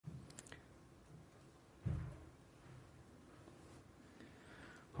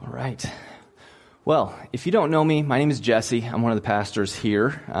right. Well, if you don't know me, my name is Jesse. I'm one of the pastors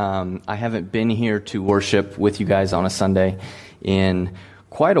here. I haven't been here to worship with you guys on a Sunday in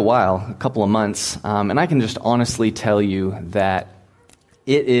quite a while, a couple of months. And I can just honestly tell you that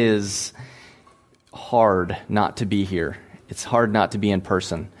it is hard not to be here. It's hard not to be in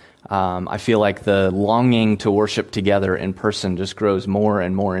person. I feel like the longing to worship together in person just grows more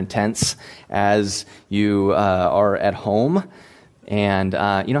and more intense as you are at home. And,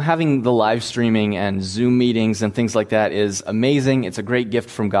 having the live streaming and Zoom meetings and things like that is amazing. It's a great gift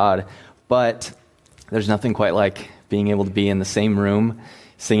from God. But there's nothing quite like being able to be in the same room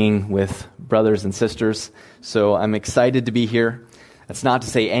singing with brothers and sisters. So I'm excited to be here. That's not to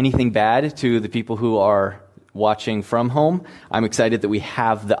say anything bad to the people who are watching from home. I'm excited that we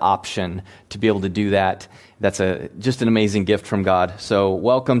have the option to be able to do that. That's just an amazing gift from God. So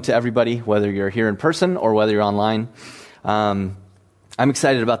welcome to everybody, whether you're here in person or whether you're online. I'm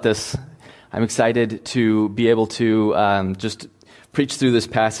excited about this. I'm excited to be able to just preach through this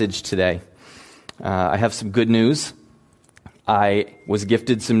passage today. I have some good news. I was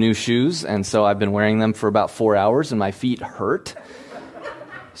gifted some new shoes, and so I've been wearing them for about 4 hours, and my feet hurt.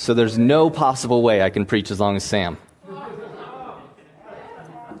 So there's no possible way I can preach as long as Sam.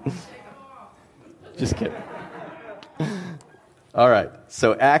 Just kidding. All right,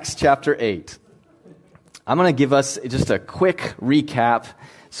 so Acts chapter 8. I'm going to give us just a quick recap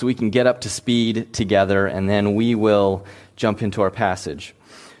so we can get up to speed together, and then we will jump into our passage.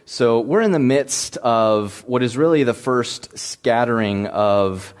 So we're in the midst of what is really the first scattering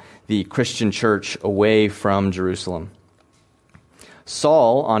of the Christian church away from Jerusalem.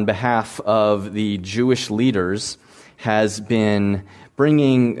 Saul, on behalf of the Jewish leaders, has been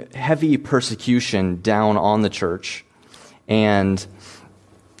bringing heavy persecution down on the church, and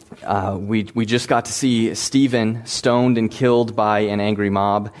we just got to see Stephen stoned and killed by an angry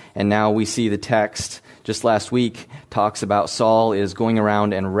mob, and now we see the text just last week talks about Saul is going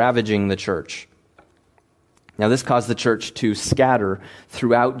around and ravaging the church. Now this caused the church to scatter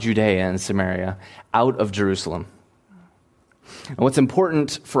throughout Judea and Samaria, out of Jerusalem. And what's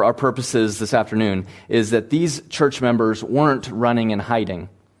important for our purposes this afternoon is that these church members weren't running and hiding.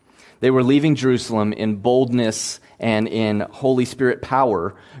 They were leaving Jerusalem in boldness and in Holy Spirit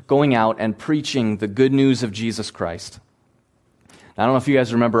power, going out and preaching the good news of Jesus Christ. Now, I don't know if you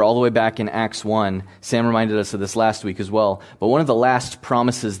guys remember all the way back in Acts 1, Sam reminded us of this last week as well, but one of the last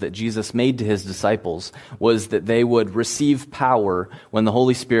promises that Jesus made to his disciples was that they would receive power when the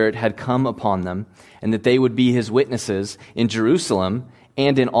Holy Spirit had come upon them, and that they would be his witnesses in Jerusalem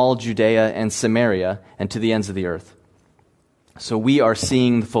and in all Judea and Samaria and to the ends of the earth. So we are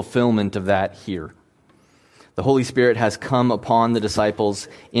seeing the fulfillment of that here. The Holy Spirit has come upon the disciples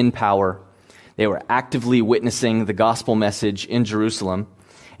in power. They were actively witnessing the gospel message in Jerusalem,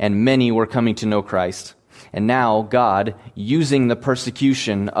 and many were coming to know Christ. And now God, using the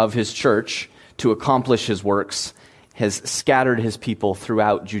persecution of his church to accomplish his works, has scattered his people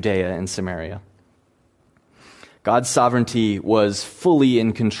throughout Judea and Samaria. God's sovereignty was fully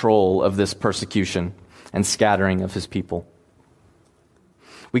in control of this persecution and scattering of his people.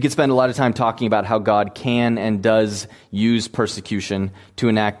 We could spend a lot of time talking about how God can and does use persecution to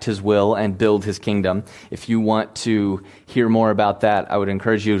enact his will and build his kingdom. If you want to hear more about that, I would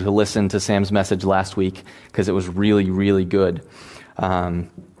encourage you to listen to Sam's message last week because it was really, really good.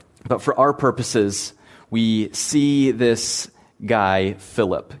 But for our purposes, we see this guy,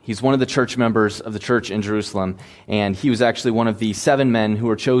 Philip. He's one of the church members of the church in Jerusalem, and he was actually one of the 7 men who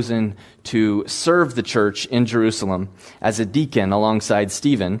were chosen to serve the church in Jerusalem as a deacon alongside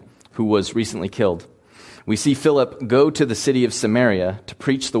Stephen, who was recently killed. We see Philip go to the city of Samaria to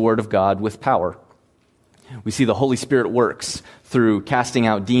preach the word of God with power. We see the Holy Spirit works through casting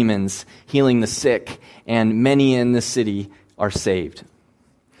out demons, healing the sick, and many in the city are saved.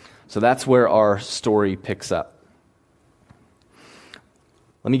 So that's where our story picks up.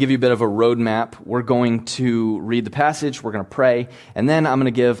 Let me give you a bit of a roadmap. We're going to read the passage, we're going to pray, and then I'm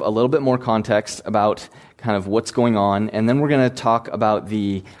going to give a little bit more context about kind of what's going on, and then we're going to talk about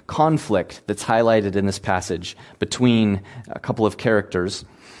the conflict that's highlighted in this passage between a couple of characters.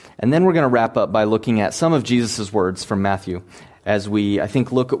 And then we're going to wrap up by looking at some of Jesus' words from Matthew as we, I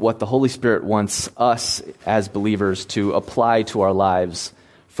think, look at what the Holy Spirit wants us as believers to apply to our lives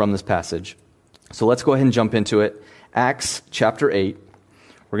from this passage. So let's go ahead and jump into it. Acts chapter 8.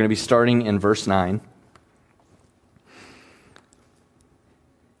 We're going to be starting in verse 9.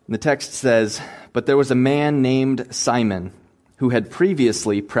 The text says, "But there was a man named Simon who had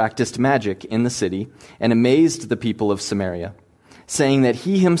previously practiced magic in the city and amazed the people of Samaria, saying that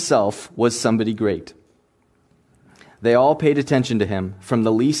he himself was somebody great. They all paid attention to him, from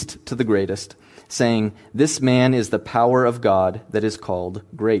the least to the greatest, saying, "This man is the power of God that is called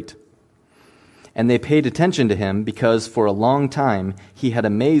great." And they paid attention to him because for a long time he had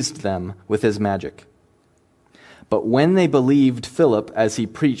amazed them with his magic. But when they believed Philip as he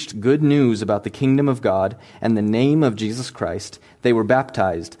preached good news about the kingdom of God and the name of Jesus Christ, they were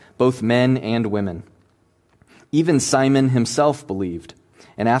baptized, both men and women. Even Simon himself believed,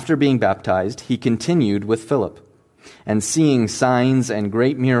 and after being baptized, he continued with Philip. And seeing signs and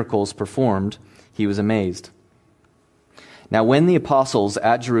great miracles performed, he was amazed. Now when the apostles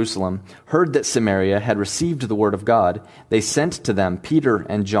at Jerusalem heard that Samaria had received the word of God, they sent to them Peter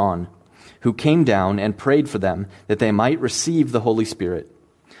and John, who came down and prayed for them that they might receive the Holy Spirit.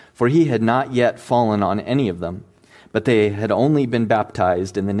 For he had not yet fallen on any of them, but they had only been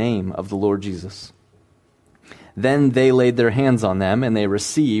baptized in the name of the Lord Jesus. Then they laid their hands on them, and they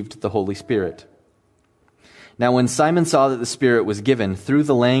received the Holy Spirit. Now when Simon saw that the Spirit was given through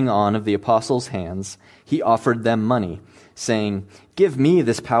the laying on of the apostles' hands, he offered them money, saying, "Give me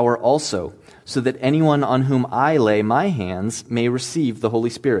this power also, so that anyone on whom I lay my hands may receive the Holy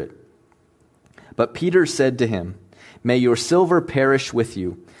Spirit." But Peter said to him, "May your silver perish with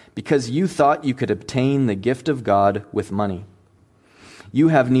you, because you thought you could obtain the gift of God with money. You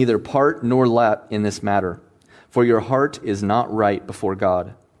have neither part nor lot in this matter, for your heart is not right before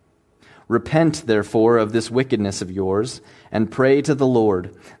God. Repent, therefore, of this wickedness of yours, and pray to the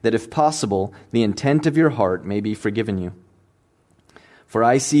Lord, that if possible, the intent of your heart may be forgiven you. For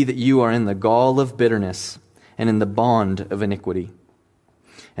I see that you are in the gall of bitterness, and in the bond of iniquity."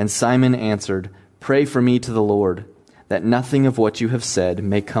 And Simon answered, "Pray for me to the Lord, that nothing of what you have said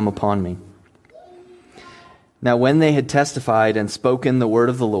may come upon me." Now when they had testified and spoken the word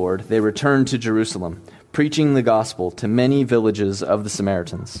of the Lord, they returned to Jerusalem, preaching the gospel to many villages of the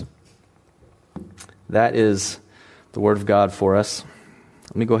Samaritans. That is the word of God for us.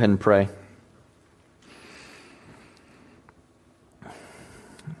 Let me go ahead and pray.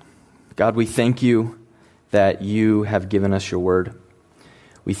 God, we thank you that you have given us your word.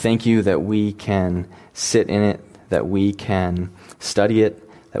 We thank you that we can sit in it, that we can study it,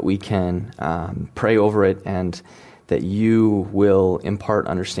 that we can pray over it, and that you will impart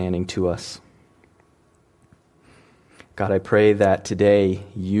understanding to us. God, I pray that today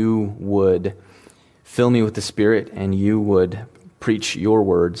you would fill me with the Spirit and you would preach your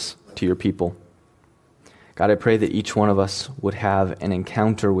words to your people. God, I pray that each one of us would have an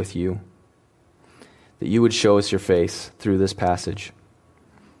encounter with you, that you would show us your face through this passage,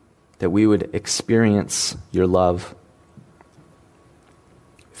 that we would experience your love.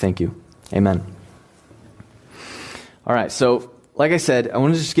 Thank you. Amen. All right, so like I said, I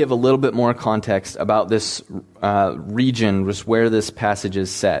want to just give a little bit more context about this region, just where this passage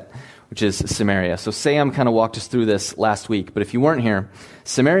is set, which is Samaria. So Sam kind of walked us through this last week, but if you weren't here,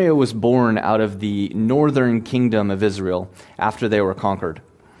 Samaria was born out of the northern kingdom of Israel after they were conquered.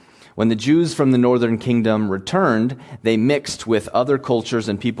 When the Jews from the northern kingdom returned, they mixed with other cultures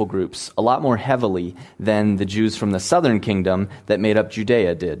and people groups a lot more heavily than the Jews from the southern kingdom that made up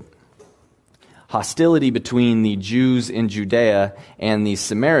Judea did. Hostility between the Jews in Judea and the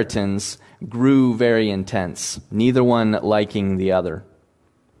Samaritans grew very intense, neither one liking the other.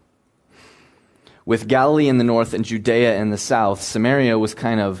 With Galilee in the north and Judea in the south, Samaria was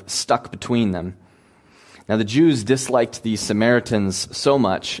kind of stuck between them. Now the Jews disliked the Samaritans so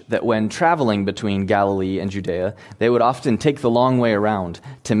much that when traveling between Galilee and Judea, they would often take the long way around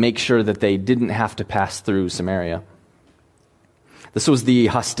to make sure that they didn't have to pass through Samaria. This was the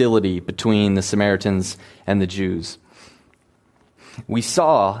hostility between the Samaritans and the Jews. We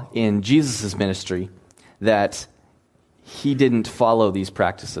saw in Jesus' ministry that he didn't follow these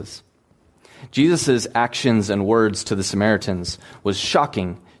practices. Jesus' actions and words to the Samaritans was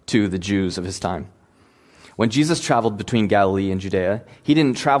shocking to the Jews of his time. When Jesus traveled between Galilee and Judea, he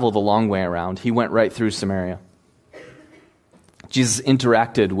didn't travel the long way around. He went right through Samaria. Jesus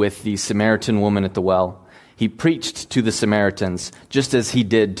interacted with the Samaritan woman at the well. He preached to the Samaritans just as he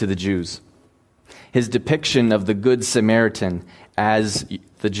did to the Jews. His depiction of the Good Samaritan as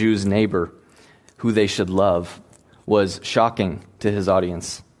the Jews' neighbor, who they should love, was shocking to his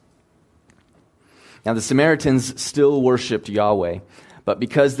audience. Now, the Samaritans still worshipped Yahweh, but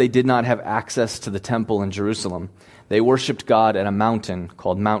because they did not have access to the temple in Jerusalem, they worshipped God at a mountain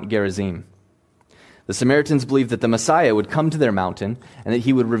called Mount Gerizim. The Samaritans believed that the Messiah would come to their mountain and that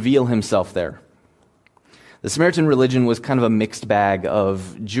he would reveal himself there. The Samaritan religion was kind of a mixed bag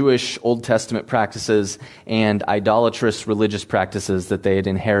of Jewish Old Testament practices and idolatrous religious practices that they had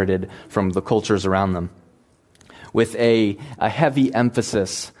inherited from the cultures around them, with a heavy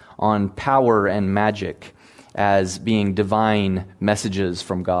emphasis on power and magic as being divine messages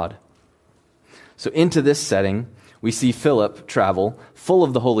from God. So into this setting, we see Philip travel full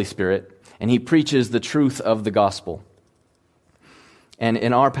of the Holy Spirit, and he preaches the truth of the gospel. And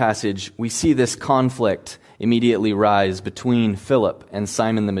in our passage, we see this conflict immediately rise between Philip and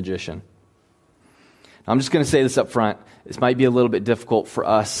Simon the magician. Now, I'm just going to say this up front. This might be a little bit difficult for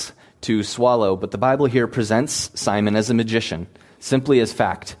us to swallow, but the Bible here presents Simon as a magician, simply as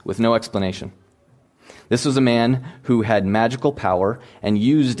fact, with no explanation. This was a man who had magical power and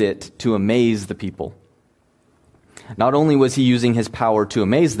used it to amaze the people. Not only was he using his power to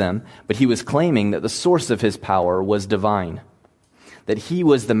amaze them, but he was claiming that the source of his power was divine, that he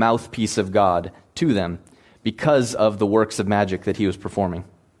was the mouthpiece of God to them because of the works of magic that he was performing.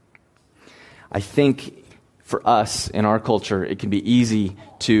 I think for us in our culture, it can be easy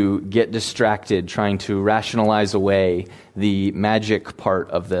to get distracted trying to rationalize away the magic part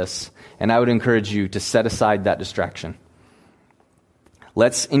of this. And I would encourage you to set aside that distraction.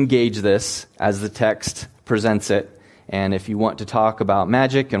 Let's engage this as the text presents it. And if you want to talk about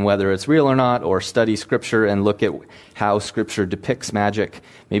magic and whether it's real or not, or study Scripture and look at how Scripture depicts magic,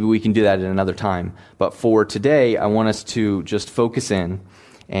 maybe we can do that at another time. But for today, I want us to just focus in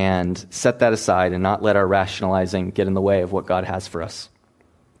and set that aside and not let our rationalizing get in the way of what God has for us.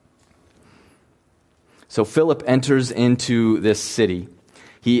 So Philip enters into this city.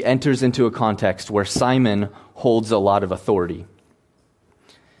 He enters into a context where Simon holds a lot of authority.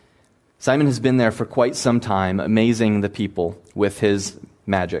 Simon has been there for quite some time, amazing the people with his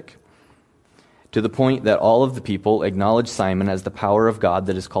magic, to the point that all of the people acknowledge Simon as the power of God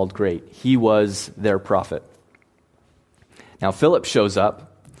that is called great. He was their prophet. Now Philip shows up,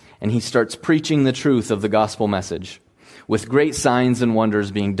 and he starts preaching the truth of the gospel message, with great signs and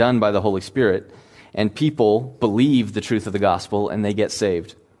wonders being done by the Holy Spirit, and people believe the truth of the gospel, and they get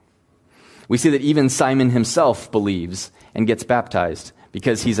saved. We see that even Simon himself believes and gets baptized,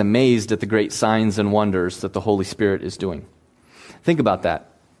 because he's amazed at the great signs and wonders that the Holy Spirit is doing. Think about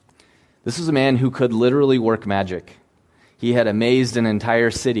that. This was a man who could literally work magic. He had amazed an entire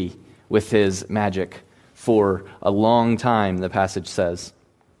city with his magic for a long time, the passage says.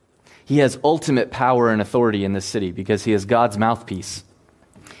 He has ultimate power and authority in this city because he is God's mouthpiece.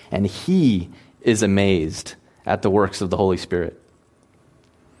 And he is amazed at the works of the Holy Spirit.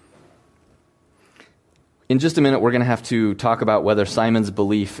 In just a minute, we're going to have to talk about whether Simon's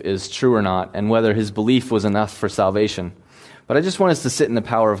belief is true or not, and whether his belief was enough for salvation. But I just want us to sit in the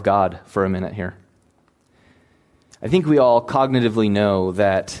power of God for a minute here. I think we all cognitively know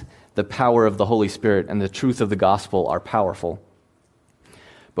that the power of the Holy Spirit and the truth of the gospel are powerful.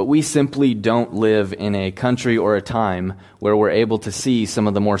 But we simply don't live in a country or a time where we're able to see some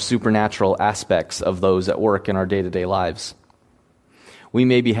of the more supernatural aspects of those at work in our day-to-day lives. We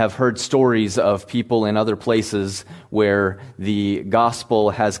maybe have heard stories of people in other places where the gospel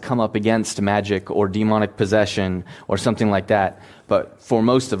has come up against magic or demonic possession or something like that. But for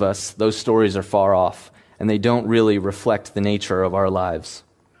most of us, those stories are far off, and they don't really reflect the nature of our lives.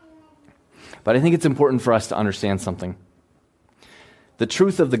 But I think it's important for us to understand something. The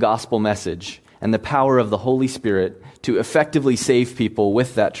truth of the gospel message and the power of the Holy Spirit to effectively save people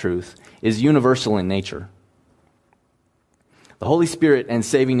with that truth is universal in nature. The Holy Spirit and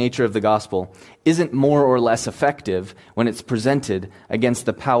saving nature of the gospel isn't more or less effective when it's presented against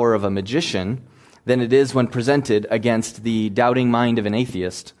the power of a magician than it is when presented against the doubting mind of an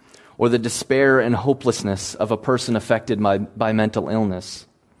atheist or the despair and hopelessness of a person affected by mental illness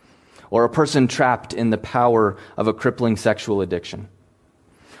or a person trapped in the power of a crippling sexual addiction,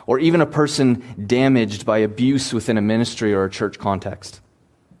 or even a person damaged by abuse within a ministry or a church context.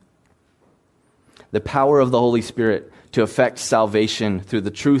 The power of the Holy Spirit to effect salvation through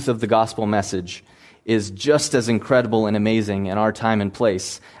the truth of the gospel message is just as incredible and amazing in our time and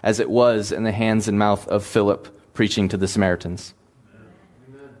place as it was in the hands and mouth of Philip preaching to the Samaritans.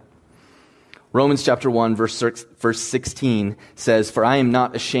 Amen. Romans chapter 1, verse 16 says, "For I am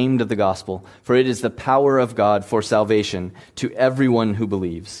not ashamed of the gospel, for it is the power of God for salvation to everyone who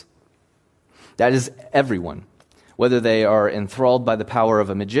believes." That is everyone, whether they are enthralled by the power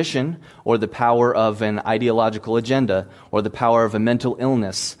of a magician or the power of an ideological agenda or the power of a mental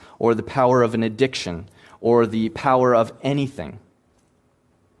illness or the power of an addiction or the power of anything.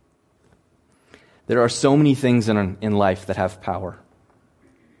 There are so many things in life that have power.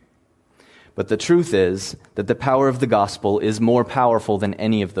 But the truth is that the power of the gospel is more powerful than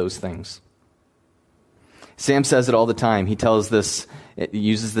any of those things. Sam says it all the time. He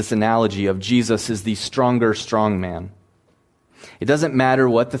uses this analogy of Jesus is the stronger strong man. It doesn't matter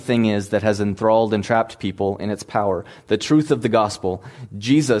what the thing is that has enthralled and trapped people in its power. The truth of the gospel,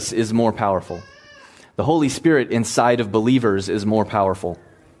 Jesus is more powerful. The Holy Spirit inside of believers is more powerful.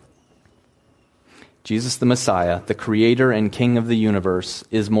 Jesus the Messiah, the creator and king of the universe,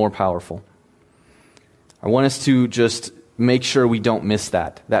 is more powerful. I want us to just make sure we don't miss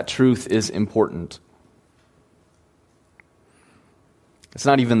that. That truth is important. It's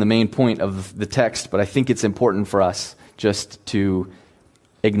not even the main point of the text, but I think it's important for us just to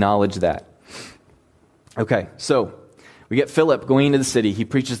acknowledge that. Okay, so we get Philip going into the city. He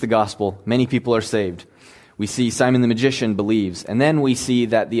preaches the gospel. Many people are saved. We see Simon the magician believes. And then we see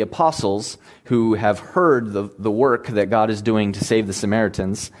that the apostles who have heard the work that God is doing to save the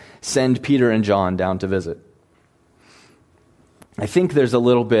Samaritans send Peter and John down to visit. I think there's a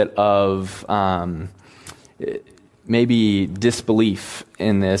little bit of maybe disbelief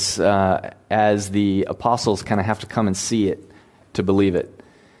in this as the apostles kind of have to come and see it to believe it.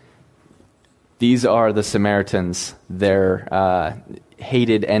 These are the Samaritans, their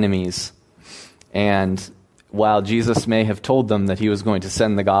hated enemies. And while Jesus may have told them that he was going to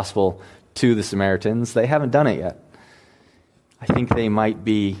send the gospel to the Samaritans, they haven't done it yet. I think they might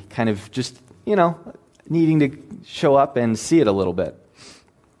be kind of just, needing to show up and see it a little bit.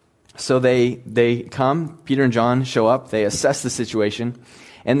 So they come, Peter and John show up, they assess the situation,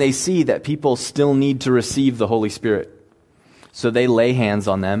 and they see that people still need to receive the Holy Spirit. So they lay hands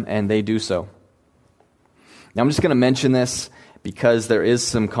on them, and they do so. Now I'm just going to mention this because there is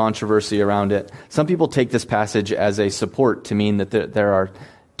some controversy around it. Some people take this passage as a support to mean that there are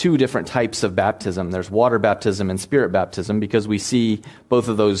two different types of baptism. There's water baptism and spirit baptism, because we see both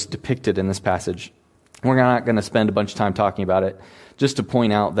of those depicted in this passage. We're not going to spend a bunch of time talking about it, just to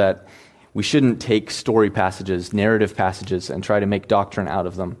point out that we shouldn't take story passages, narrative passages, and try to make doctrine out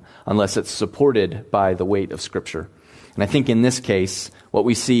of them unless it's supported by the weight of Scripture. And I think in this case, what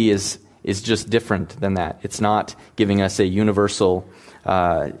we see is just different than that. It's not giving us a universal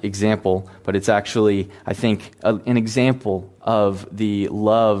example, but it's actually, I think, an example of the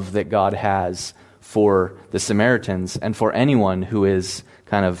love that God has for the Samaritans and for anyone who is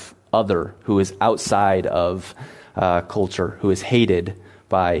kind of other, who is outside of culture, who is hated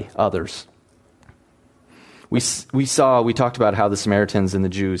by others. We talked about how the Samaritans and the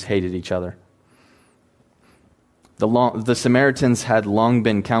Jews hated each other. The Samaritans had long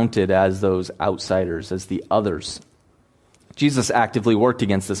been counted as those outsiders, as the others. Jesus actively worked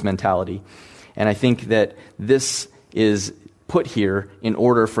against this mentality. And I think that this is put here in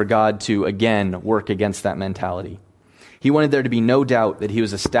order for God to, again, work against that mentality. He wanted there to be no doubt that he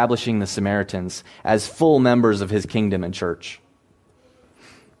was establishing the Samaritans as full members of his kingdom and church.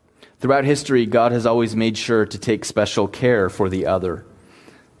 Throughout history, God has always made sure to take special care for the other.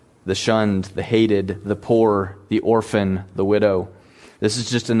 The shunned, the hated, the poor, the orphan, the widow. This is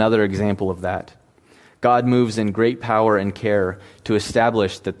just another example of that. God moves in great power and care to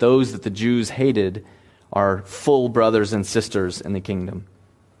establish that those that the Jews hated are full brothers and sisters in the kingdom.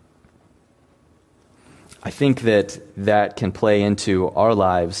 I think that can play into our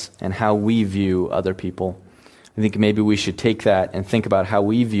lives and how we view other people. I think maybe we should take that and think about how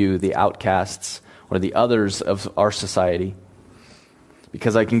we view the outcasts or the others of our society.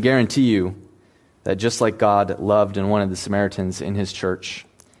 Because I can guarantee you that just like God loved and wanted the Samaritans in his church,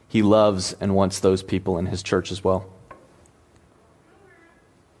 he loves and wants those people in his church as well.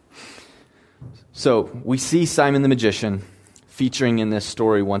 So we see Simon the magician featuring in this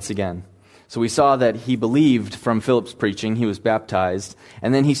story once again. So we saw that he believed from Philip's preaching, he was baptized,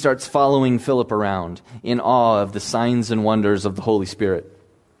 and then he starts following Philip around in awe of the signs and wonders of the Holy Spirit.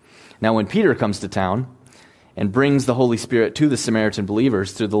 Now when Peter comes to town and brings the Holy Spirit to the Samaritan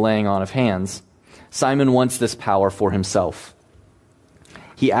believers through the laying on of hands, Simon wants this power for himself.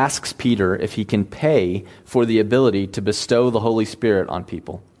 He asks Peter if he can pay for the ability to bestow the Holy Spirit on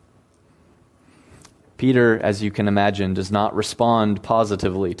people. Peter, as you can imagine, does not respond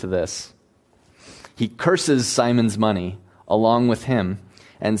positively to this. He curses Simon's money along with him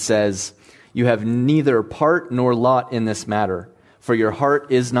and says, "You have neither part nor lot in this matter, for your heart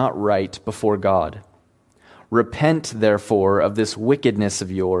is not right before God. Repent, therefore, of this wickedness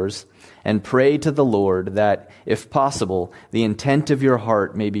of yours, and pray to the Lord that, if possible, the intent of your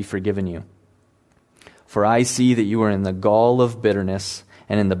heart may be forgiven you. For I see that you are in the gall of bitterness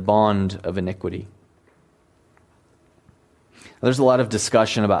and in the bond of iniquity." There's a lot of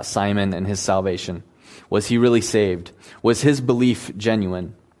discussion about Simon and his salvation. Was he really saved? Was his belief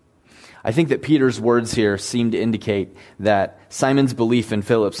genuine? I think that Peter's words here seem to indicate that Simon's belief in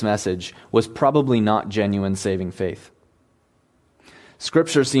Philip's message was probably not genuine saving faith.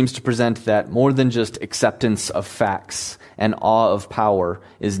 Scripture seems to present that more than just acceptance of facts and awe of power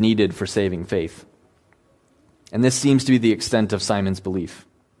is needed for saving faith. And this seems to be the extent of Simon's belief.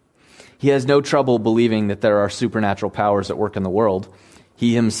 He has no trouble believing that there are supernatural powers at work in the world.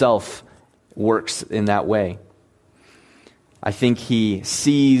 He himself works in that way. I think he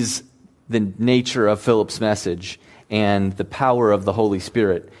sees the nature of Philip's message and the power of the Holy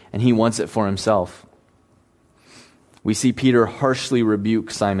Spirit, and he wants it for himself. We see Peter harshly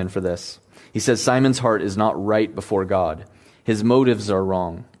rebuke Simon for this. He says Simon's heart is not right before God. His motives are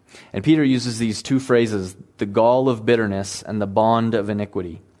wrong. And Peter uses these two phrases, the gall of bitterness and the bond of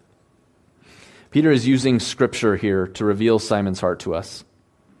iniquity. Peter is using Scripture here to reveal Simon's heart to us.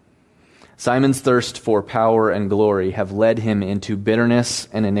 Simon's thirst for power and glory have led him into bitterness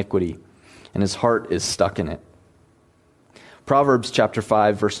and iniquity, and his heart is stuck in it. Proverbs chapter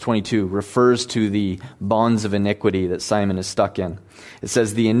 5, verse 22 refers to the bonds of iniquity that Simon is stuck in. It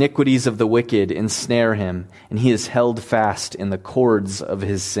says, "The iniquities of the wicked ensnare him, and he is held fast in the cords of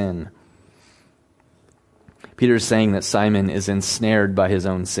his sin." Peter is saying that Simon is ensnared by his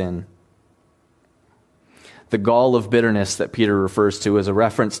own sin. The gall of bitterness that Peter refers to is a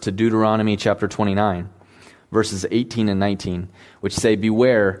reference to Deuteronomy chapter 29, verses 18 and 19, which say,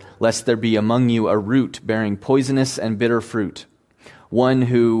 "Beware, lest there be among you a root bearing poisonous and bitter fruit, one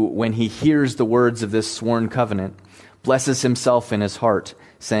who, when he hears the words of this sworn covenant, blesses himself in his heart,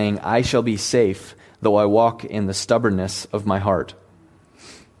 saying, I shall be safe, though I walk in the stubbornness of my heart."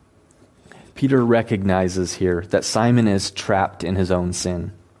 Peter recognizes here that Simon is trapped in his own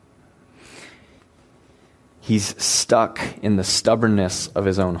sin. He's stuck in the stubbornness of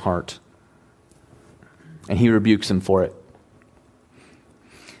his own heart. And he rebukes him for it.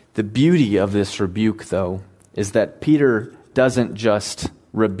 The beauty of this rebuke, though, is that Peter doesn't just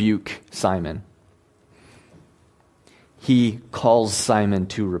rebuke Simon. He calls Simon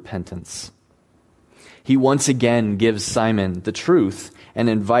to repentance. He once again gives Simon the truth and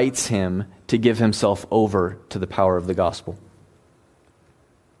invites him to give himself over to the power of the gospel.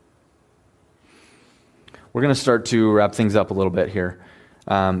 We're going to start to wrap things up a little bit here.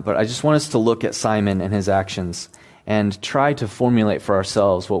 But I just want us to look at Simon and his actions and try to formulate for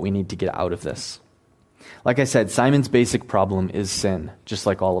ourselves what we need to get out of this. Like I said, Simon's basic problem is sin, just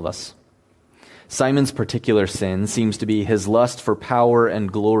like all of us. Simon's particular sin seems to be his lust for power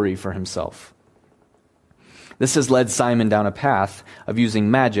and glory for himself. This has led Simon down a path of using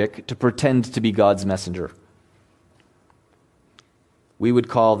magic to pretend to be God's messenger. We would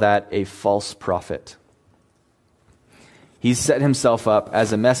call that a false prophet. He's set himself up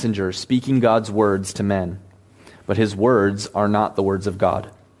as a messenger speaking God's words to men. But his words are not the words of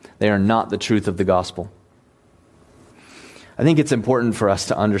God. They are not the truth of the gospel. I think it's important for us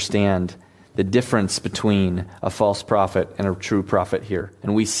to understand the difference between a false prophet and a true prophet here.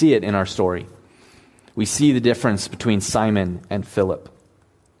 And we see it in our story. We see the difference between Simon and Philip.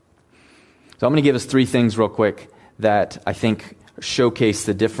 So I'm going to give us three things real quick that I think showcase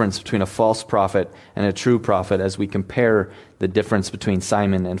the difference between a false prophet and a true prophet as we compare the difference between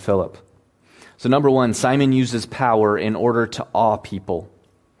Simon and Philip. So number one, Simon uses power in order to awe people,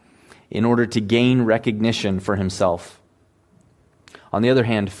 in order to gain recognition for himself. On the other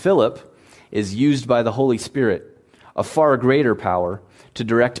hand, Philip is used by the Holy Spirit, a far greater power, to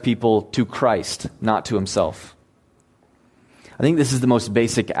direct people to Christ, not to himself. I think this is the most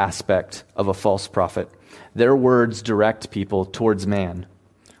basic aspect of a false prophet. Their words direct people towards man,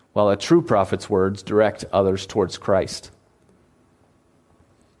 while a true prophet's words direct others towards Christ.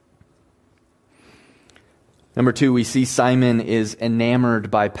 Number two, we see Simon is enamored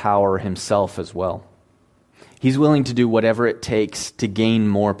by power himself as well. He's willing to do whatever it takes to gain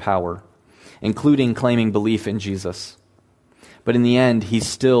more power, including claiming belief in Jesus. But in the end, he's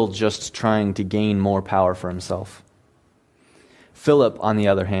still just trying to gain more power for himself. Philip, on the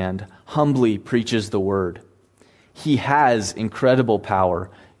other hand, humbly preaches the word. He has incredible power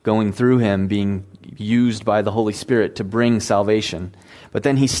going through him, being used by the Holy Spirit to bring salvation. But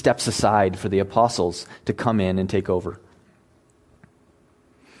then he steps aside for the apostles to come in and take over.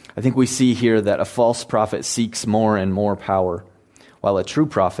 I think we see here that a false prophet seeks more and more power, while a true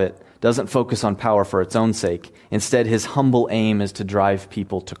prophet doesn't focus on power for its own sake. Instead, his humble aim is to drive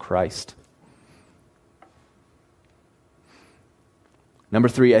people to Christ. Number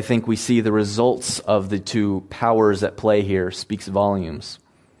three, I think we see the results of the two powers at play here speaks volumes.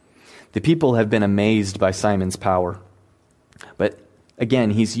 The people have been amazed by Simon's power. But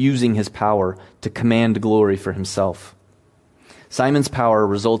again, he's using his power to command glory for himself. Simon's power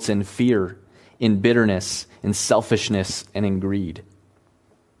results in fear, in bitterness, in selfishness, and in greed.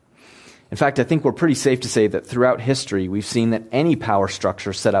 In fact, I think we're pretty safe to say that throughout history, we've seen that any power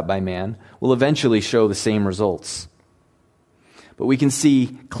structure set up by man will eventually show the same results. But we can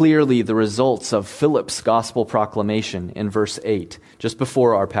see clearly the results of Philip's gospel proclamation in verse 8, just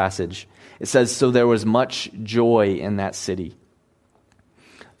before our passage. It says, "So there was much joy in that city."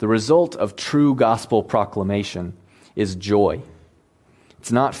 The result of true gospel proclamation is joy.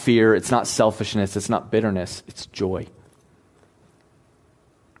 It's not fear, it's not selfishness, it's not bitterness, it's joy.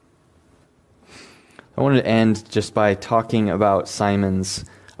 I wanted to end just by talking about Simon's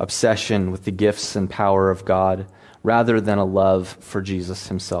obsession with the gifts and power of God rather than a love for Jesus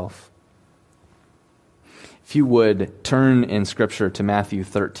himself. If you would, turn in Scripture to Matthew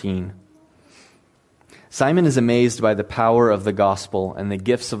 13. Simon is amazed by the power of the gospel and the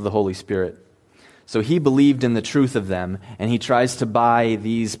gifts of the Holy Spirit. So he believed in the truth of them, and he tries to buy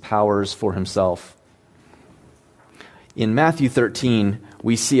these powers for himself. In Matthew 13,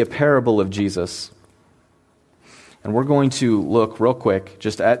 we see a parable of Jesus. And we're going to look real quick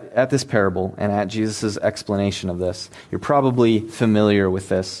just at this parable and at Jesus' explanation of this. You're probably familiar with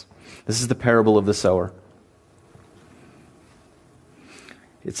this. This is the parable of the sower.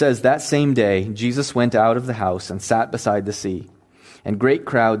 It says, "That same day, Jesus went out of the house and sat beside the sea. And great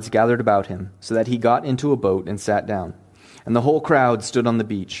crowds gathered about him, so that he got into a boat and sat down. And the whole crowd stood on the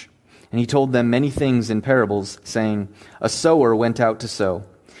beach. And he told them many things in parables, saying, 'A sower went out to sow.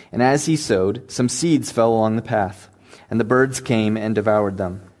 And as he sowed, some seeds fell along the path, and the birds came and devoured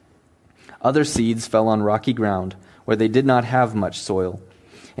them. Other seeds fell on rocky ground, where they did not have much soil.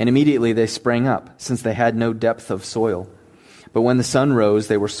 And immediately they sprang up, since they had no depth of soil. But when the sun rose,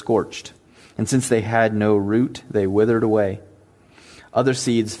 they were scorched. And since they had no root, they withered away. Other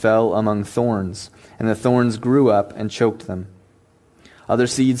seeds fell among thorns, and the thorns grew up and choked them. Other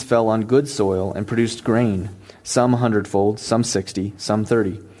seeds fell on good soil and produced grain, some 100-fold, some 60, some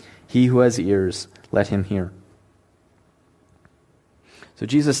 30. He who has ears, let him hear." So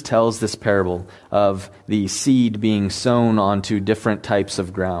Jesus tells this parable of the seed being sown onto different types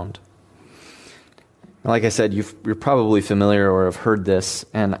of ground. Like I said, you're probably familiar or have heard this,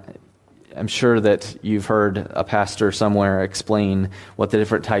 and I'm sure that you've heard a pastor somewhere explain what the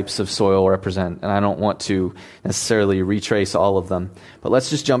different types of soil represent, and I don't want to necessarily retrace all of them. But let's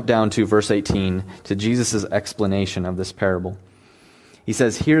just jump down to verse 18, to Jesus' explanation of this parable. He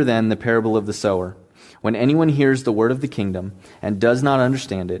says, "Hear then the parable of the sower. When anyone hears the word of the kingdom and does not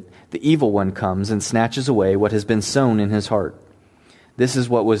understand it, the evil one comes and snatches away what has been sown in his heart. This is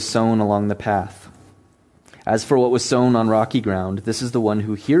what was sown along the path. As for what was sown on rocky ground, this is the one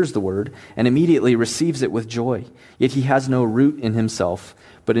who hears the word and immediately receives it with joy. Yet he has no root in himself,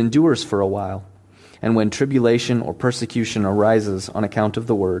 but endures for a while. And when tribulation or persecution arises on account of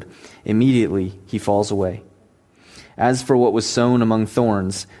the word, immediately he falls away. As for what was sown among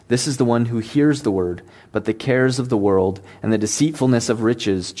thorns, this is the one who hears the word, but the cares of the world and the deceitfulness of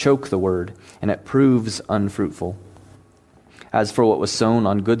riches choke the word, and it proves unfruitful. As for what was sown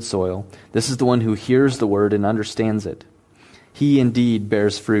on good soil, this is the one who hears the word and understands it. He indeed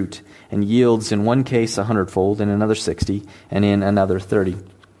bears fruit, and yields in one case 100-fold, in another 60, and in another 30.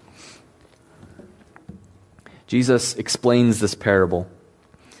 Jesus explains this parable,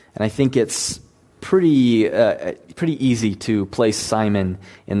 and I think it's pretty easy to place Simon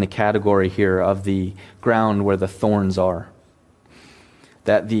in the category here of the ground where the thorns are.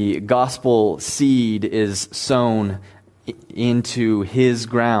 That the gospel seed is sown into his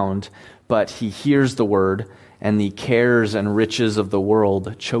ground, but he hears the word, and the cares and riches of the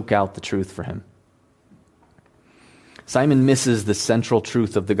world choke out the truth for him. Simon misses the central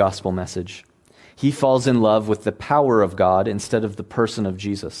truth of the gospel message. He falls in love with the power of God instead of the person of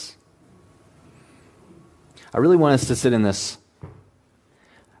Jesus. I really want us to sit in this.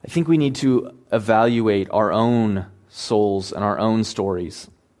 I think we need to evaluate our own souls and our own stories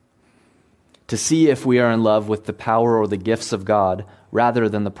to see if we are in love with the power or the gifts of God rather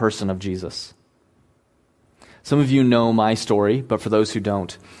than the person of Jesus. Some of you know my story, but for those who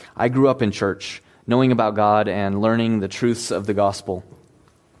don't, I grew up in church, knowing about God and learning the truths of the gospel.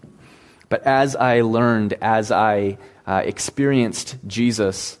 But as I learned, as I experienced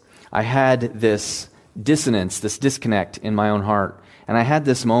Jesus, I had this dissonance, this disconnect in my own heart. And I had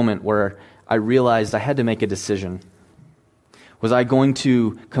this moment where I realized I had to make a decision. Was I going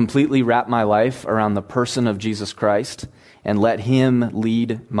to completely wrap my life around the person of Jesus Christ and let him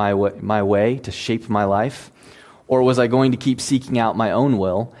lead my way to shape my life? Or was I going to keep seeking out my own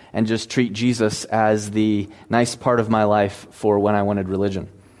will and just treat Jesus as the nice part of my life for when I wanted religion?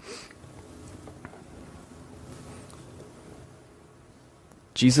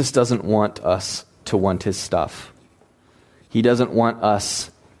 Jesus doesn't want us to want his stuff. He doesn't want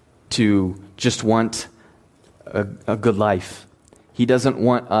us to just want a good life. He doesn't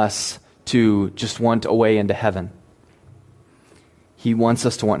want us to just want a way into heaven. He wants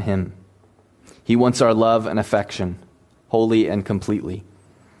us to want him. He wants our love and affection, wholly and completely.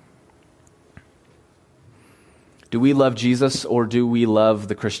 Do we love Jesus, or do we love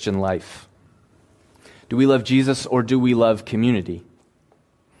the Christian life? Do we love Jesus, or do we love community?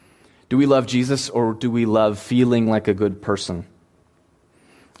 Do we love Jesus, or do we love feeling like a good person?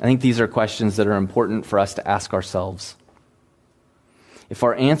 I think these are questions that are important for us to ask ourselves. If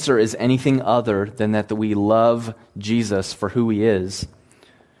our answer is anything other than that we love Jesus for who he is,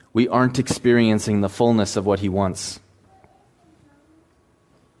 we aren't experiencing the fullness of what he wants.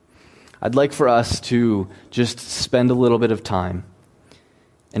 I'd like for us to just spend a little bit of time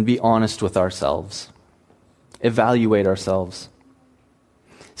and be honest with ourselves. Evaluate ourselves.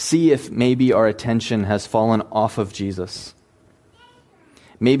 See if maybe our attention has fallen off of Jesus.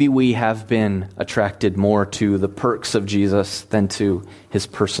 Maybe we have been attracted more to the perks of Jesus than to his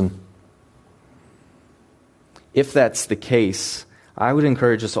person. If that's the case, I would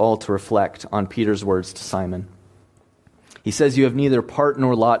encourage us all to reflect on Peter's words to Simon. He says, "You have neither part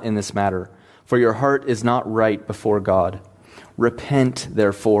nor lot in this matter, for your heart is not right before God. Repent,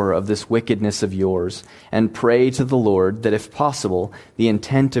 therefore, of this wickedness of yours, and pray to the Lord that, if possible, the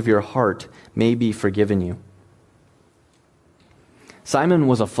intent of your heart may be forgiven you." Simon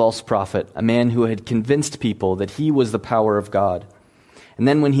was a false prophet, a man who had convinced people that he was the power of God. And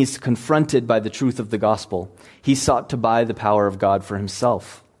then when he's confronted by the truth of the gospel, he sought to buy the power of God for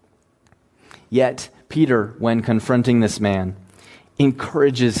himself. Yet, Peter, when confronting this man,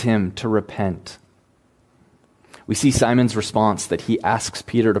 encourages him to repent. We see Simon's response that he asks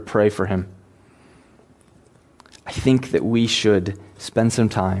Peter to pray for him. I think that we should spend some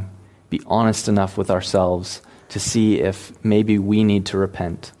time, be honest enough with ourselves to see if maybe we need to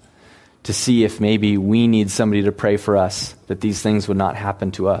repent, to see if maybe we need somebody to pray for us, that these things would not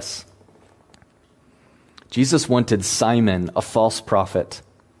happen to us. Jesus wanted Simon, a false prophet.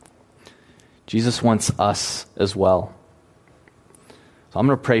 Jesus wants us as well. So I'm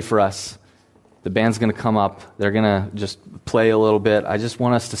going to pray for us. The band's going to come up. They're going to just play a little bit. I just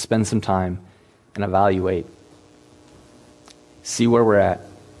want us to spend some time and evaluate. See where we're at.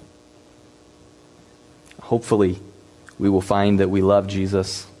 Hopefully, we will find that we love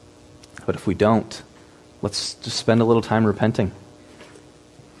Jesus. But if we don't, let's just spend a little time repenting.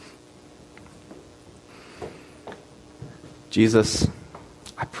 Jesus,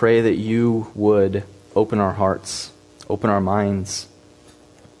 I pray that you would open our hearts, open our minds.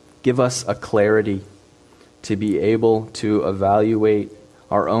 Give us a clarity to be able to evaluate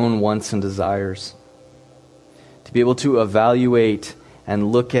our own wants and desires. To be able to evaluate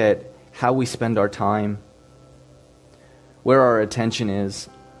and look at how we spend our time, where our attention is,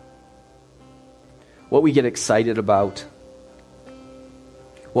 what we get excited about,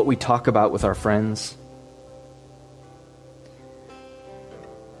 what we talk about with our friends.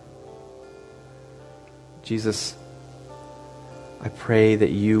 Jesus, I pray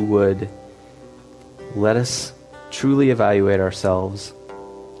that you would let us truly evaluate ourselves,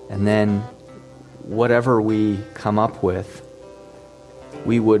 and then whatever we come up with,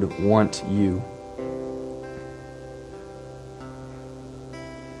 we would want you.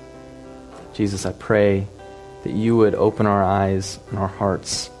 Jesus, I pray that you would open our eyes and our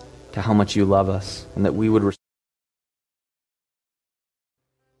hearts to how much you love us, and that we would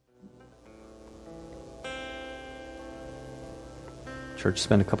Church,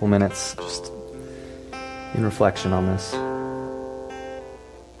 spend a couple minutes just in reflection on this.